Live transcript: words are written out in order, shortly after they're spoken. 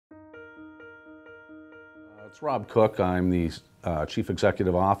It's Rob Cook. I'm the Chief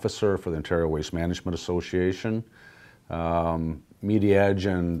Executive Officer for the Ontario Waste Management Association. Media Edge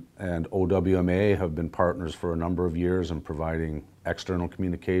and OWMA have been partners for a number of years in providing external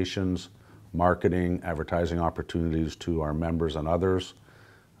communications, marketing, advertising opportunities to our members and others.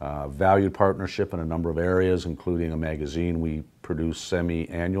 Valued partnership in a number of areas, including a magazine we produce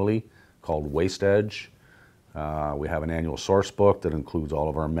semi-annually called Waste Edge. We have an annual source book that includes all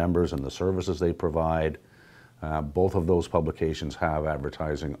of our members and the services they provide. Both of those publications have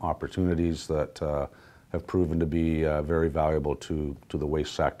advertising opportunities that have proven to be very valuable to the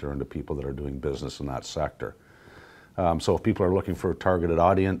waste sector and to people that are doing business in that sector. So if people are looking for a targeted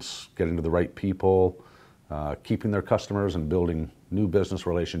audience, getting to the right people, keeping their customers and building new business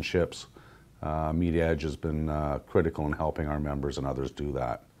relationships, Media Edge has been critical in helping our members and others do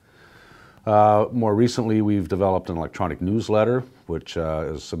that. More recently, we've developed an electronic newsletter, which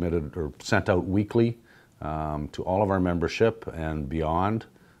is submitted or sent out weekly to all of our membership and beyond.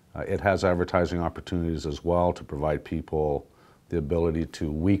 It has advertising opportunities as well to provide people the ability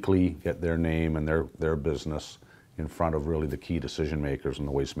to weekly get their name and their business in front of really the key decision makers in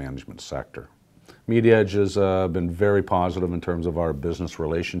the waste management sector. Media Edge has been very positive in terms of our business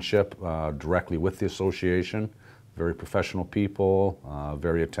relationship directly with the association. Very professional people,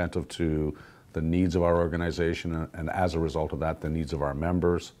 very attentive to the needs of our organization and as a result of that, the needs of our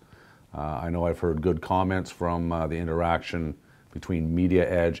members. I know I've heard good comments from the interaction between Media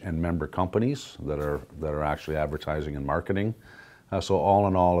Edge and member companies that are actually advertising and marketing. So all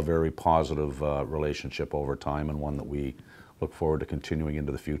in all, a very positive relationship over time and one that we look forward to continuing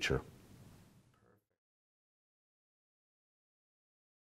into the future.